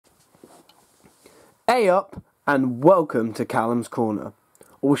Ayup and welcome to Callum's Corner.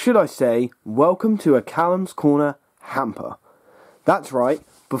 Or should I say, welcome to a Callum's Corner hamper. That's right,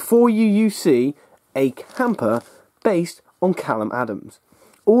 before you see a hamper based on Callum Adams.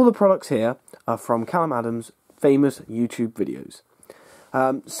 All the products here are from Callum Adams' famous YouTube videos.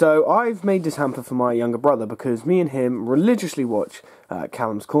 So I've made this hamper for my younger brother because me and him religiously watch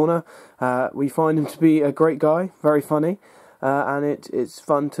Callum's Corner. We find him to be a great guy, very funny, and it's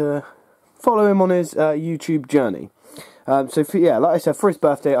fun to follow him on his YouTube journey. Like I said, for his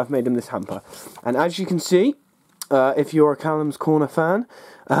birthday I've made him this hamper. And as you can see, if you're a Callum's Corner fan,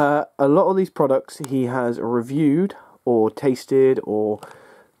 a lot of these products he has reviewed or tasted or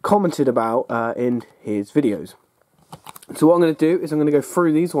commented about in his videos. So what I'm going to do is I'm going to go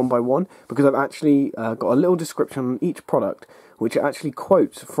through these one by one because I've actually got a little description on each product which actually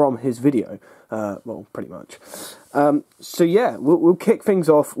quotes from his video. Well, pretty much. So yeah, we'll kick things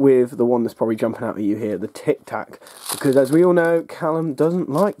off with the one that's probably jumping out at you here, the Tic Tac. Because as we all know, Callum doesn't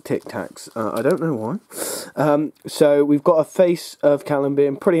like Tic Tacs. I don't know why. So we've got a face of Callum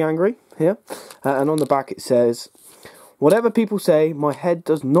being pretty angry here. And on the back it says, "Whatever people say, my head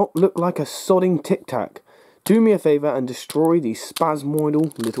does not look like a sodding Tic Tac. Do me a favour and destroy these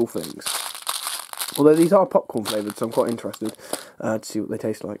spasmoidal little things." Although these are popcorn flavoured, so I'm quite interested to see what they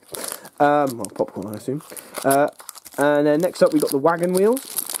taste like. Well, popcorn, I assume. And then next up, we got the Wagon Wheels,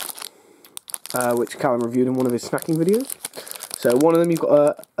 which Callum reviewed in one of his snacking videos. So one of them, you've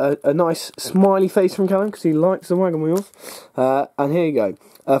got a nice smiley face from Callum because he likes the Wagon Wheels. And here you go.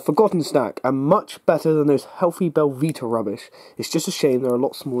 A forgotten snack, and much better than those healthy Belvita rubbish. It's just a shame they're a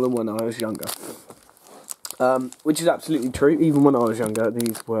lot smaller when I was younger. Which is absolutely true. Even when I was younger,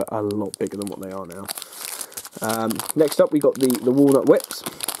 these were a lot bigger than what they are now. Next up, we got the walnut whips.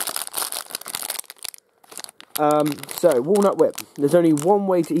 So, walnut whip. There's only one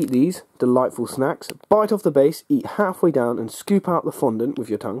way to eat these delightful snacks. Bite off the base, eat halfway down, and scoop out the fondant with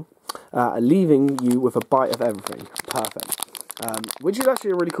your tongue, leaving you with a bite of everything. Perfect. Which is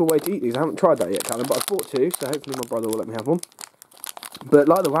actually a really cool way to eat these. I haven't tried that yet, Callum, but I've bought two, so hopefully my brother will let me have one. But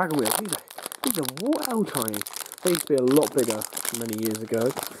like the Wagon Wheels, these are well tiny. They used to be a lot bigger many years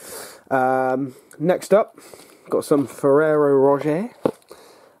ago. Next up, got some Ferrero Rocher.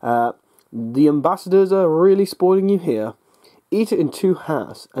 The ambassadors are really spoiling you here. Eat it in 2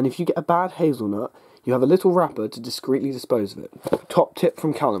 halves, and if you get a bad hazelnut, you have a little wrapper to discreetly dispose of it. Top tip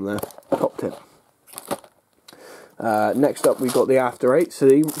from Callum there. Top tip. Next up, we got the After 8. So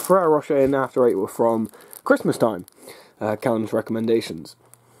the Ferrero Rocher and After 8 were from Christmas time. Callum's recommendations.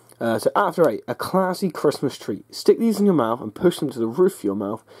 So After 8, a classy Christmas treat. Stick these in your mouth and push them to the roof of your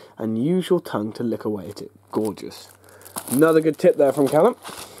mouth and use your tongue to lick away at it. Gorgeous. Another good tip there from Callum.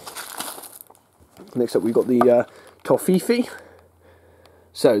 Next up we've got the Toffifee.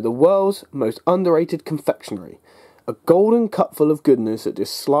 So, the world's most underrated confectionery. A golden cup full of goodness that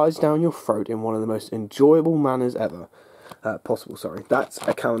just slides down your throat in one of the most enjoyable manners ever. Possible, sorry. That's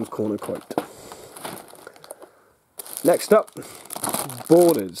a Callum's Corner quote. Next up,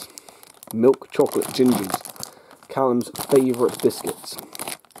 Borders. Milk chocolate gingers. Callum's favourite biscuits.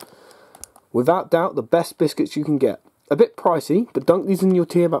 Without doubt, the best biscuits you can get. A bit pricey, but dunk these in your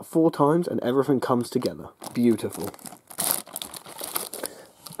tea about 4 times and everything comes together. Beautiful.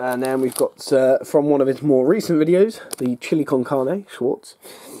 And then we've got, from one of his more recent videos, the chili con carne, Schwartz,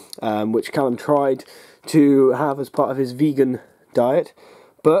 which Callum tried to have as part of his vegan diet,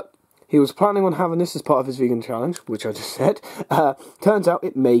 but he was planning on having this as part of his vegan challenge, which I just said. Turns out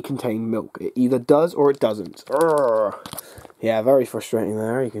it may contain milk. It either does or it doesn't. Urgh. Yeah, very frustrating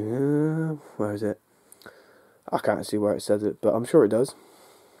there. You can, where is it? I can't see where it says it, but I'm sure it does.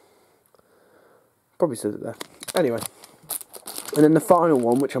 Probably says it there. Anyway. And then the final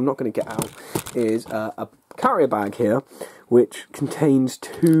one, which I'm not going to get out, is a carrier bag here, which contains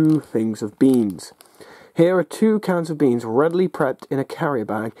 2 things of beans. Here are 2 cans of beans readily prepped in a carrier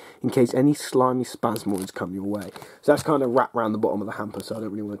bag in case any slimy spasmoids come your way. So that's kind of wrapped around the bottom of the hamper, so I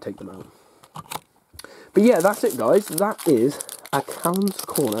don't really want to take them out. But yeah, that's it guys. That is a Callum's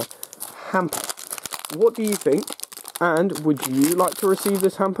Corner hamper. What do you think? And would you like to receive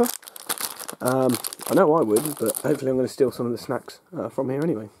this hamper? I know I would, but hopefully I'm going to steal some of the snacks from here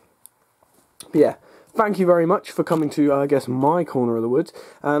anyway. But yeah, thank you very much for coming to, I guess, my corner of the woods.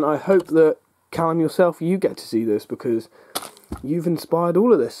 And I hope that, Callum, yourself, you get to see this because you've inspired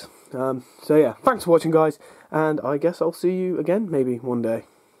all of this. So yeah, thanks for watching, guys. And I guess I'll see you again maybe one day.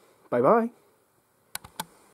 Bye-bye.